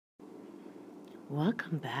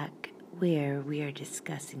Welcome back, where we are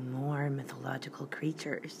discussing more mythological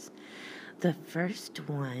creatures. The first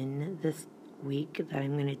one this week that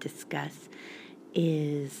I'm going to discuss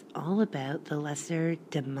is all about the lesser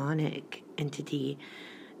demonic entity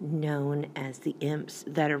known as the imps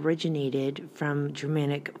that originated from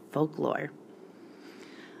Germanic folklore.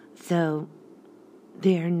 So,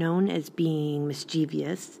 they are known as being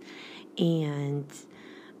mischievous and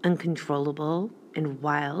uncontrollable and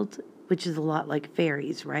wild, which is a lot like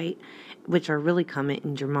fairies, right? Which are really common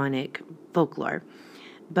in Germanic folklore.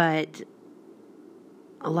 But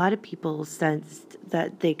a lot of people sensed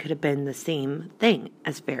that they could have been the same thing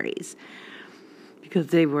as fairies because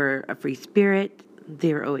they were a free spirit.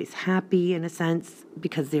 They were always happy in a sense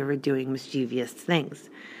because they were doing mischievous things.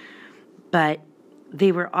 But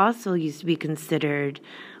they were also used to be considered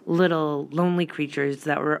little lonely creatures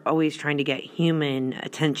that were always trying to get human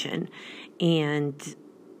attention. And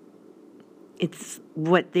it's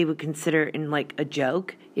what they would consider in like a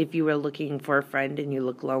joke. If you were looking for a friend and you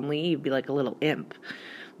look lonely, you'd be like a little imp.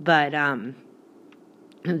 But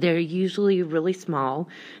they're usually really small,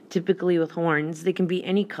 typically with horns. They can be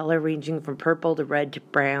any color ranging from purple to red to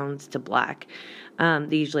browns to black.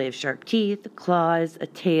 They usually have sharp teeth, claws, a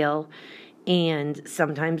tail, and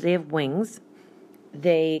sometimes they have wings.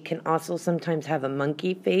 They can also sometimes have a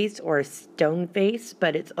monkey face or a stone face,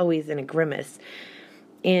 but it's always in a grimace.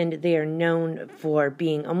 And they are known for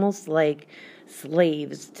being almost like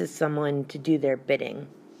slaves to someone to do their bidding.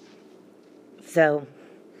 So,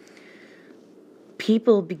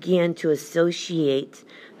 people began to associate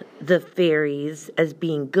the fairies as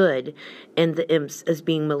being good and the imps as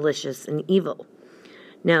being malicious and evil.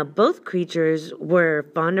 Now, both creatures were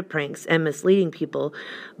fond of pranks and misleading people,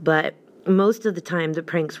 but most of the time the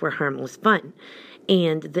pranks were harmless fun.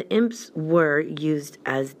 And the imps were used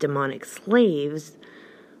as demonic slaves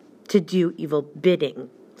to do evil bidding,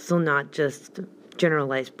 so not just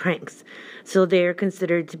generalized pranks. So they are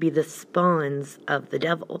considered to be the spawns of the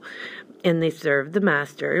devil, and they serve the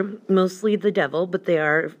master, mostly the devil, but they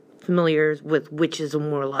are familiar with witches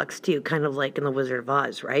and warlocks too, kind of like in The Wizard of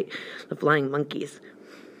Oz, right? The flying monkeys.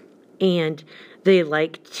 And they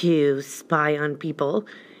like to spy on people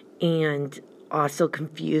and also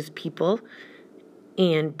confuse people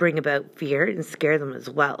and bring about fear and scare them as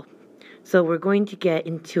well. So we're going to get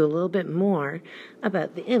into a little bit more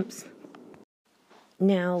about the imps.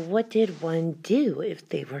 Now, what did one do if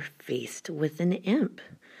they were faced with an imp?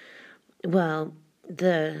 Well,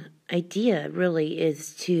 the idea really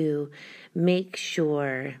is to make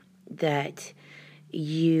sure that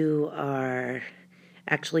you are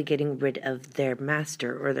actually getting rid of their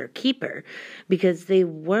master or their keeper, because they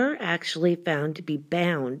were actually found to be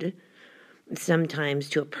bound sometimes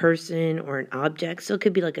to a person or an object. So it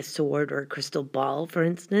could be like a sword or a crystal ball, for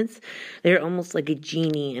instance. They're almost like a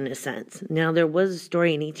genie in a sense. Now, there was a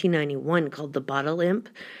story in 1891 called The Bottle Imp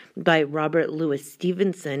by Robert Louis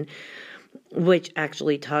Stevenson, which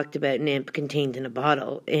actually talked about an imp contained in a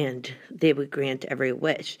bottle, and they would grant every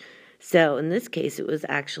wish. So in this case, it was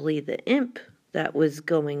actually the imp that was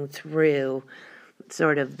going through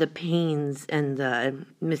sort of the pains and the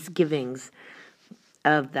misgivings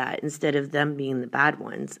of that, instead of them being the bad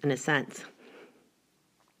ones, in a sense.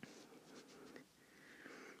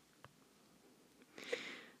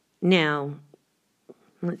 Now,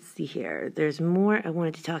 let's see here. There's more I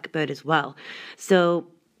wanted to talk about as well. So,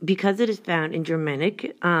 because it is found in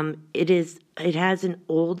Germanic, it has an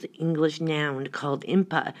old English noun called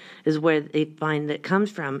impa, is where they find that it comes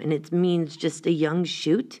from, and it means just a young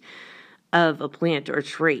shoot of a plant or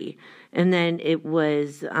tree. And then it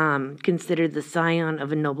was considered the scion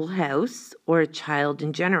of a noble house or a child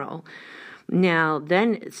in general. Now,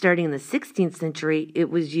 then, starting in the 16th century, it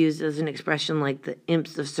was used as an expression like the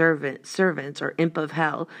imps of servants or imp of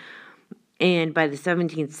hell. And by the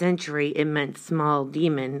 17th century, it meant small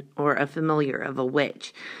demon or a familiar of a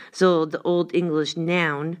witch. So the Old English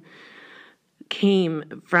noun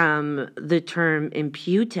came from the term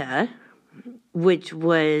imputa, which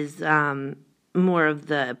was more of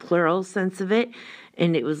the plural sense of it,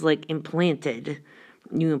 and it was like implanted.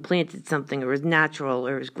 You implanted something, or it was natural,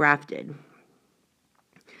 or it was grafted.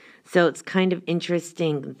 So it's kind of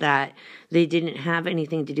interesting that they didn't have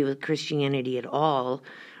anything to do with Christianity at all,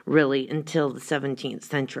 really, until the 17th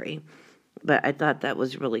century. But I thought that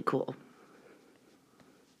was really cool.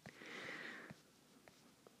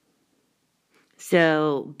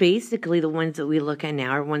 So basically the ones that we look at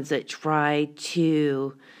now are ones that try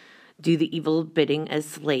to do the evil bidding as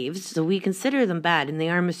slaves. So we consider them bad, and they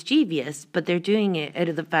are mischievous, but they're doing it out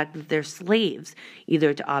of the fact that they're slaves,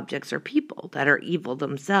 either to objects or people that are evil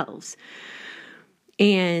themselves.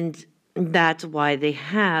 And that's why they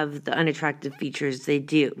have the unattractive features they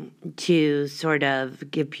do, to sort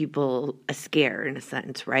of give people a scare in a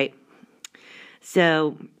sense, right?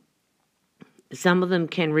 So some of them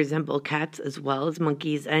can resemble cats as well as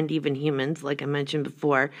monkeys and even humans, like I mentioned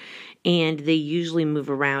before, and they usually move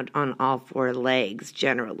around on all four legs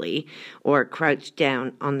generally, or crouch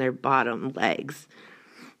down on their bottom legs.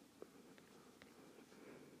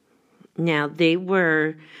 Now, they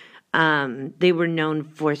were known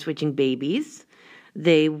for switching babies.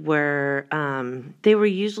 They were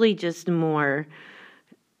usually just more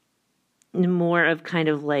of kind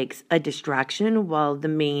of like a distraction, while the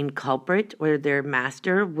main culprit or their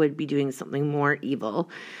master would be doing something more evil.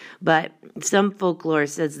 But some folklore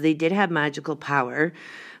says they did have magical power,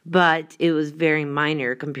 but it was very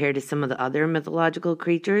minor compared to some of the other mythological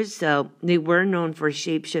creatures. So they were known for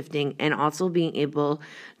shape-shifting and also being able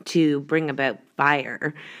to bring about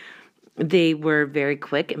fire. They were very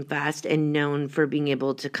quick and fast and known for being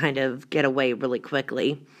able to kind of get away really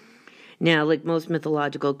quickly. Now, like most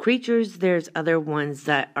mythological creatures, there's other ones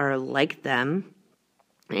that are like them.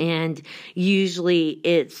 And usually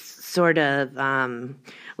it's sort of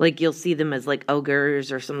like you'll see them as like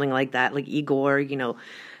ogres or something like that, like Igor,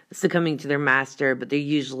 succumbing to their master, but they're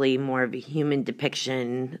usually more of a human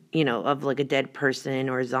depiction, of like a dead person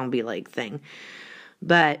or a zombie-like thing.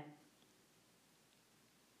 But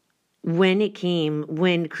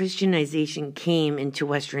when Christianization came into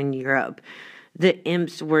Western Europe, the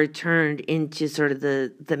imps were turned into sort of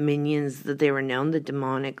the minions that they were known, the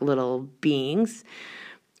demonic little beings.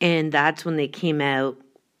 And that's when they came out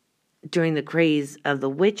during the craze of the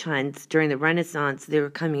witch hunts. During the Renaissance, they were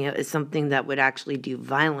coming out as something that would actually do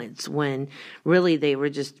violence, when really they were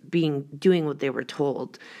just doing what they were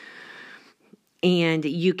told. And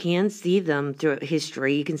you can see them throughout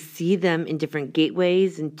history. You can see them in different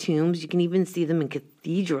gateways and tombs. You can even see them in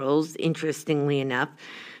cathedrals, interestingly enough,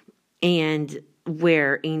 and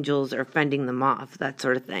where angels are fending them off, that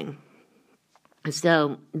sort of thing.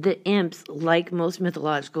 So the imps, like most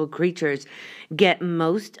mythological creatures, get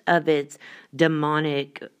most of its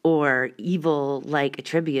demonic or evil-like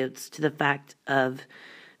attributes to the fact of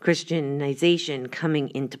Christianization coming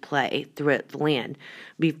into play throughout the land.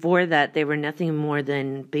 Before that, they were nothing more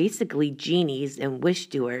than basically genies and wish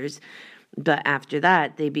doers, but after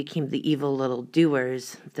that, they became the evil little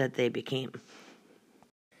doers that they became.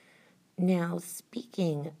 Now,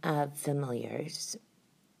 speaking of familiars,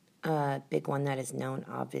 a big one that is known,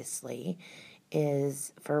 obviously,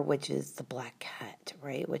 is for witches the black cat,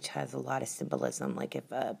 right? Which has a lot of symbolism. Like if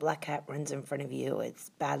a black cat runs in front of you,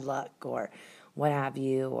 it's bad luck or what have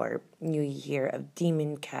you. Or you hear of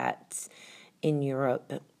demon cats in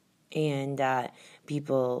Europe, and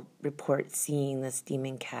people report seeing this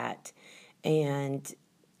demon cat. And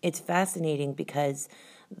it's fascinating because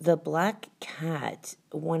the black cat,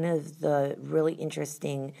 one of the really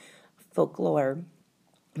interesting folklore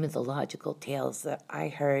mythological tales that I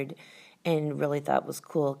heard and really thought was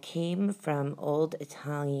cool, came from old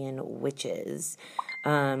Italian witches.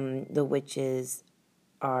 The witches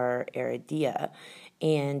are Aradia,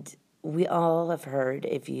 and we all have heard,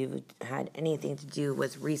 if you've had anything to do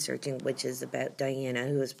with researching witches, about Diana,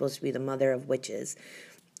 who is supposed to be the mother of witches.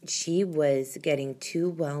 She was getting too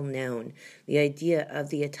well known. The idea of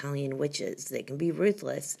the Italian witches, they can be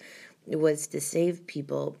ruthless, was to save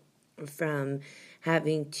people from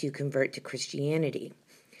having to convert to Christianity.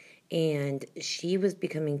 And she was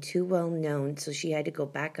becoming too well known, so she had to go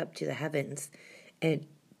back up to the heavens and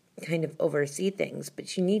kind of oversee things. But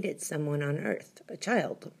she needed someone on earth, a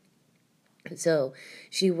child. So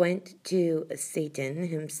she went to Satan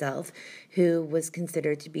himself, who was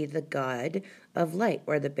considered to be the god of light,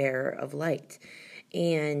 or the bearer of light.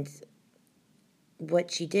 And what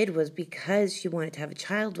she did was, because she wanted to have a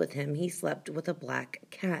child with him, he slept with a black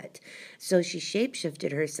cat. So she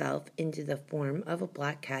shapeshifted herself into the form of a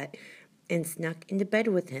black cat and snuck into bed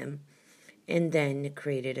with him, and then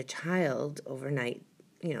created a child overnight.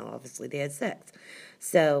 Obviously they had sex.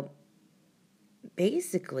 So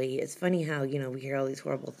basically, it's funny how, we hear all these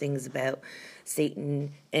horrible things about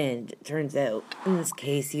Satan, and it turns out, in this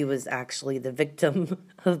case, he was actually the victim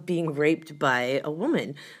of being raped by a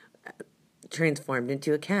woman, transformed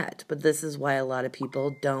into a cat. But this is why a lot of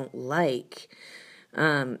people don't like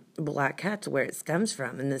black cats, where it stems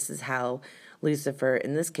from. And this is how Lucifer,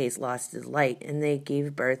 in this case, lost his light, and they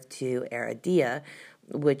gave birth to Aradia,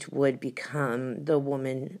 which would become the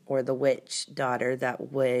woman or the witch daughter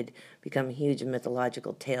that would become huge in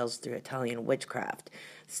mythological tales through Italian witchcraft.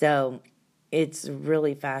 So it's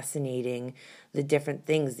really fascinating, the different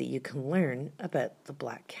things that you can learn about the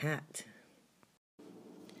black cat.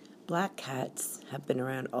 black cats have been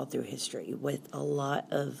around all through history with a lot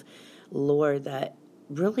of lore that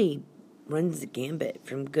really runs the gambit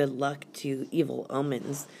from good luck to evil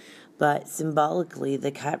omens. But symbolically, the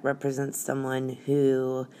cat represents someone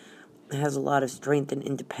who has a lot of strength and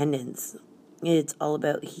independence. It's all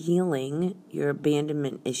about healing your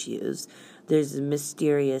abandonment issues. There's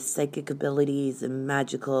mysterious psychic abilities and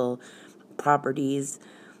magical properties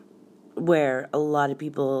where a lot of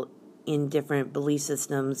people in different belief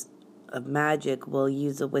systems of magic will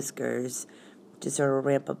use the whiskers to sort of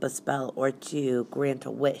ramp up a spell or to grant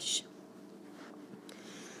a wish.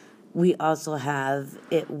 We also have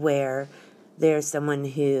it where there's someone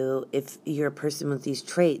who, if you're a person with these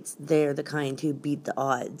traits, they're the kind who beat the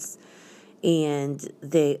odds. And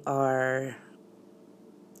they are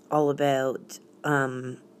all about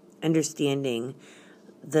understanding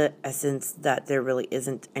the essence that there really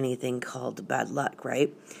isn't anything called bad luck,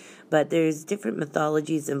 right? But there's different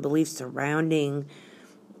mythologies and beliefs surrounding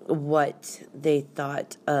what they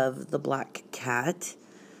thought of the black cat,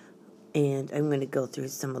 and I'm going to go through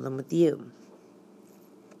some of them with you.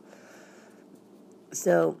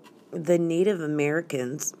 So, the Native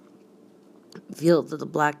Americans feel that the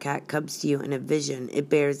black cat comes to you in a vision. It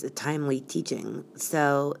bears a timely teaching.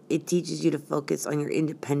 So, it teaches you to focus on your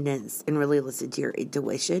independence and really listen to your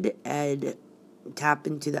intuition and tap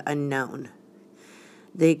into the unknown.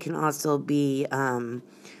 They can also be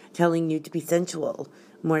telling you to be sensual,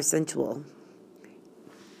 more sensual.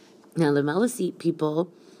 Now, the Maliseet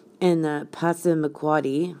people and the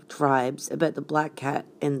Passamaquoddy tribes about the black cat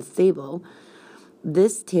and the sable.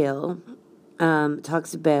 This tale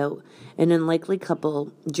talks about an unlikely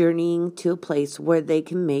couple journeying to a place where they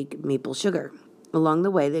can make maple sugar. Along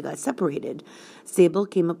the way, they got separated. Sable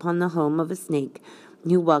came upon the home of a snake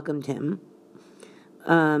who welcomed him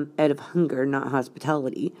out of hunger, not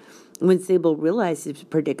hospitality. When Sable realized his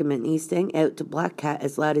predicament, he sang out to Black Cat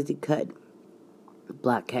as loud as he could.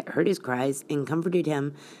 Black Cat heard his cries and comforted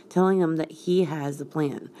him, telling him that he has a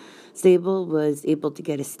plan. Sable was able to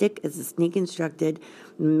get a stick as the snake instructed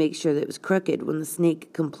and make sure that it was crooked. When the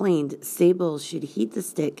snake complained, Sable should heat the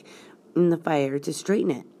stick in the fire to straighten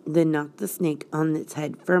it, then knock the snake on its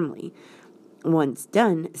head firmly. Once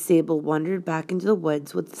done, Sable wandered back into the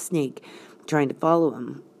woods with the snake, trying to follow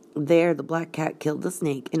him. There, the black cat killed the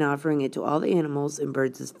snake and offering it to all the animals and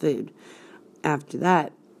birds as food. After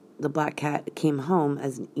that, the black cat came home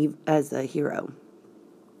as a hero.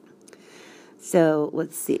 So,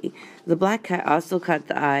 let's see. The black cat also caught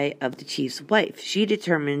the eye of the chief's wife. She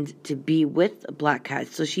determined to be with the black cat,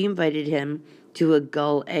 so she invited him to a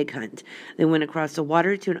gull egg hunt. They went across the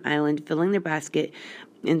water to an island, filling their basket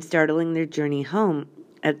and starting their journey home.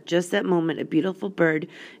 At just that moment, a beautiful bird,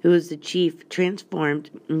 who was the chief,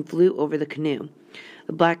 transformed and flew over the canoe.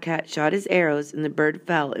 The black cat shot his arrows, and the bird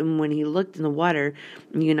fell, and when he looked in the water,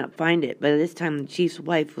 he could not find it. By this time, the chief's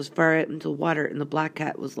wife was far out into the water, and the black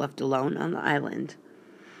cat was left alone on the island.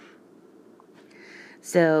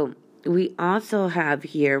 So, we also have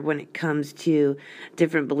here, when it comes to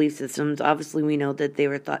different belief systems, obviously we know that they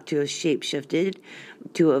were thought to have shape-shifted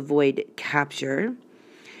to avoid capture.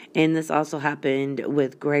 And this also happened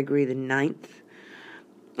with Gregory the Ninth,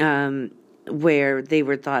 where they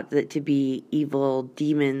were thought that to be evil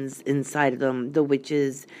demons inside of them. The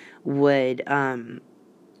witches would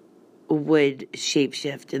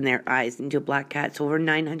shapeshift in their eyes into black cats. Over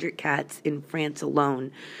 900 cats in France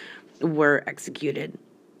alone were executed.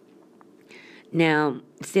 Now,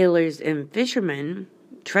 sailors and fishermen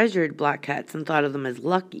treasured black cats and thought of them as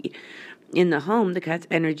lucky. In the home, the cat's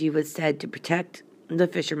energy was said to protect the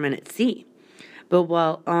fishermen at sea. But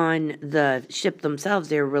while on the ship themselves,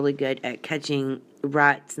 they were really good at catching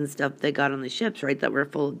rats and stuff they got on the ships, right, that were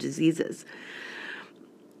full of diseases.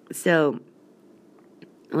 So,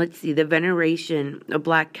 let's see, the veneration of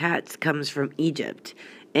black cats comes from Egypt,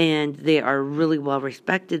 and they are really well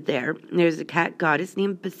respected there. There's a cat goddess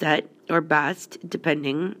named Bastet, or Bast,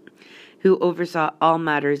 depending, who oversaw all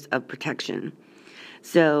matters of protection.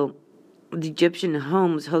 So, the Egyptian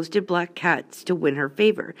homes hosted black cats to win her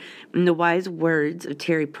favor. In the wise words of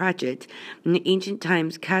Terry Pratchett, in the ancient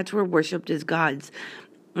times, cats were worshipped as gods.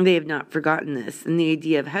 They have not forgotten this, and the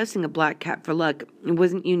idea of housing a black cat for luck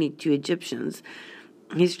wasn't unique to Egyptians.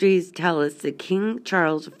 Histories tell us that King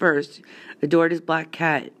Charles I adored his black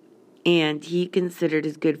cat, and he considered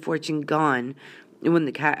his good fortune gone when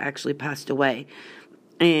the cat actually passed away.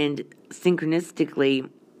 And synchronistically,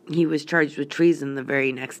 he was charged with treason the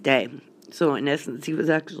very next day. So, in essence, he was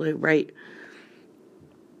actually right.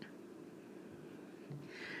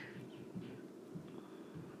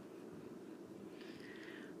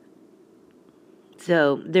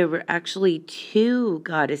 So there were actually two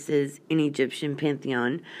goddesses in Egyptian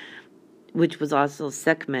pantheon, which was also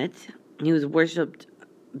Sekhmet. He was worshipped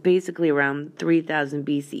basically around 3000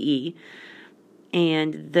 BCE.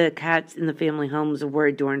 And the cats in the family homes were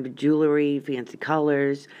adorned with jewelry, fancy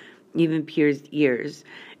colors, even pierced ears.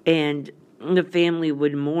 And the family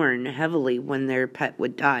would mourn heavily when their pet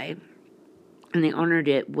would die. And they honored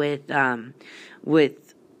it with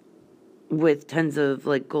tons of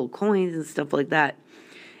like gold coins and stuff like that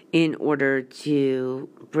in order to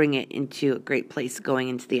bring it into a great place going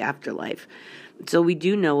into the afterlife. So we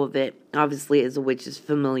do know of it, obviously, as a witch is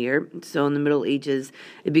familiar. So in the Middle Ages,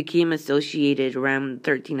 it became associated around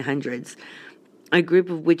 1300s. A group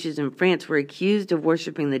of witches in France were accused of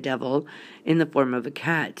worshiping the devil in the form of a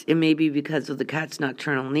cat. It may be because of the cat's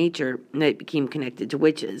nocturnal nature that it became connected to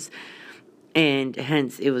witches. And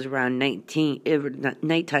hence, it was around nighttime,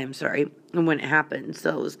 when it happened. So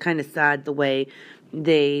it was kind of sad the way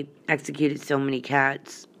they executed so many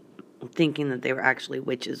cats, thinking that they were actually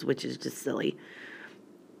witches, which is just silly.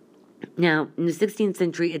 Now, in the 16th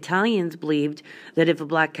century, Italians believed that if a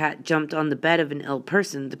black cat jumped on the bed of an ill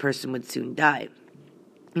person, the person would soon die.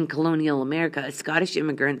 In colonial America, Scottish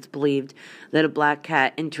immigrants believed that a black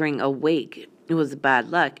cat entering a wake was bad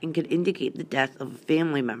luck and could indicate the death of a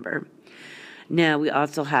family member. Now, we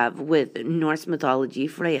also have, with Norse mythology,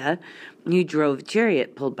 Freya, who drove a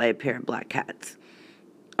chariot pulled by a pair of black cats.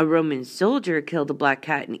 A Roman soldier killed a black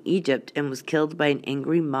cat in Egypt and was killed by an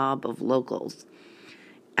angry mob of locals.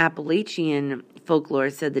 Appalachian folklore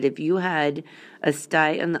said that if you had a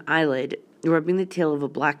sty on the eyelid, rubbing the tail of a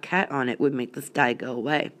black cat on it would make the sty go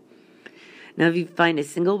away. Now, if you find a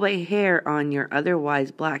single white hair on your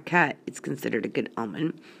otherwise black cat, it's considered a good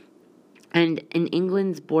omen. And in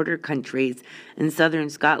England's border countries in southern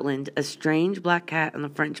Scotland, a strange black cat on the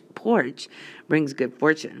front porch brings good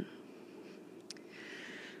fortune.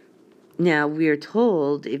 Now, we are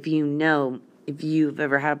told, if you've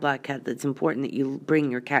ever had a black cat, that's important that you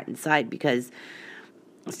bring your cat inside because,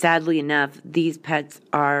 sadly enough, these pets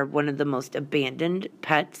are one of the most abandoned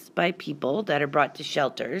pets by people that are brought to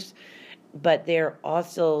shelters. But they're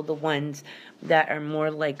also the ones that are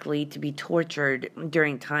more likely to be tortured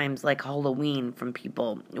during times like Halloween from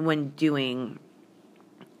people when doing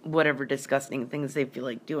whatever disgusting things they feel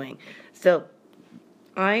like doing. So,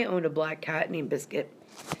 I owned a black cat named Biscuit,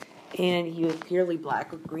 and he was purely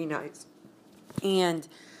black with green eyes. And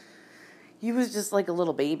he was just like a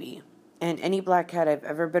little baby. And any black cat I've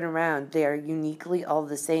ever been around, they are uniquely all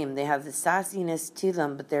the same. They have the sassiness to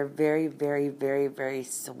them, but they're very, very, very, very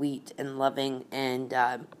sweet and loving and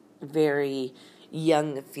very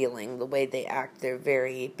young feeling. The way they act, they're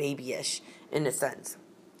very babyish in a sense.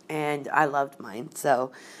 And I loved mine.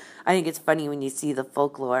 So I think it's funny when you see the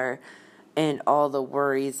folklore and all the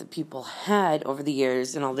worries that people had over the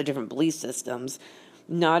years and all the different belief systems.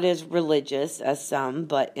 Not as religious as some,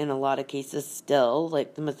 but in a lot of cases still,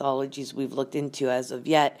 like the mythologies we've looked into as of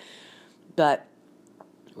yet. But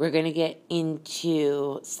we're going to get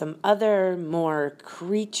into some other more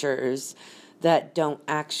creatures that don't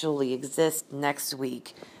actually exist next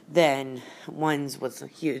week than ones with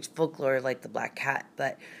huge folklore like the black cat.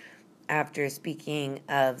 But after speaking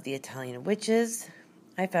of the Italian witches,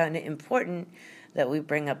 I found it important that we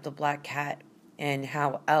bring up the black cat and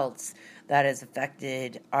how else that has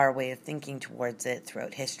affected our way of thinking towards it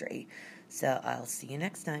throughout history. So I'll see you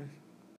next time.